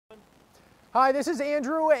Hi, this is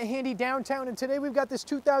Andrew at Handy Downtown, and today we've got this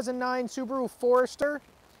 2009 Subaru Forester.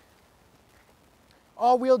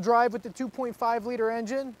 All-wheel drive with the 2.5 liter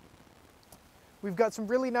engine. We've got some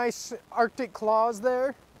really nice Arctic claws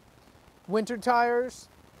there. Winter tires.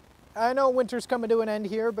 I know winter's coming to an end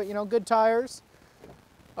here, but you know, good tires.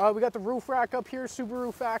 We got the roof rack up here,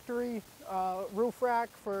 Subaru factory roof rack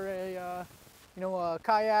for a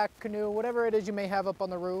kayak, canoe, whatever it is you may have up on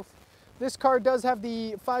the roof. This car does have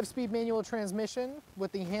the 5-speed manual transmission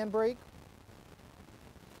with the handbrake.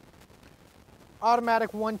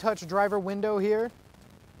 Automatic one-touch driver window here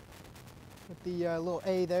with the little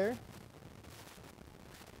A there.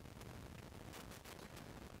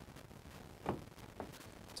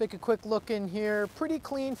 Take a quick look in here. Pretty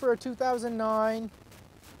clean for a 2009.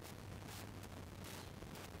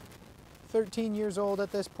 13 years old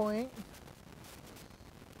at this point.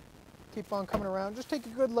 Keep on coming around. Just take a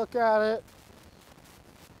good look at it.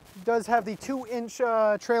 It does have the 2-inch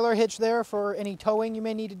trailer hitch there for any towing you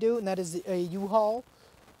may need to do, and that is a U-Haul.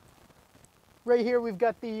 Right here we've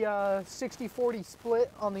got the 60-40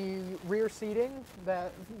 split on the rear seating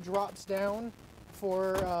that drops down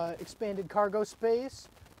for expanded cargo space.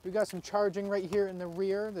 We've got some charging right here in the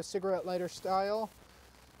rear, the cigarette lighter style.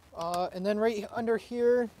 And then right under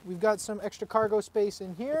here, we've got some extra cargo space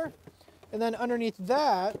in here. And then underneath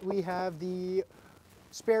that, we have the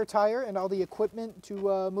spare tire and all the equipment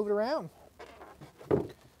to move it around.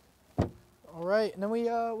 All right, and then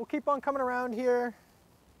we'll keep on coming around here.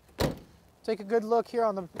 Take a good look here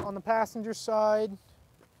on the passenger side.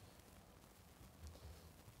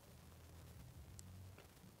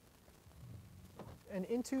 And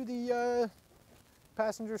into the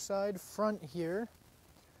passenger side front here.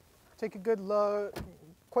 Take a good look.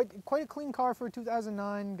 Quite a clean car for a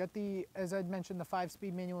 2009. Got the, as I'd mentioned, the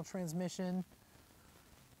 5-speed manual transmission.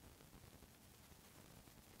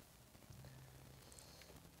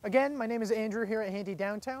 Again, my name is Andrew here at Handy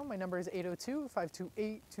Downtown. My number is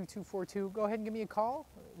 802-528-2242. Go ahead and give me a call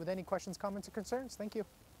with any questions, comments, or concerns. Thank you.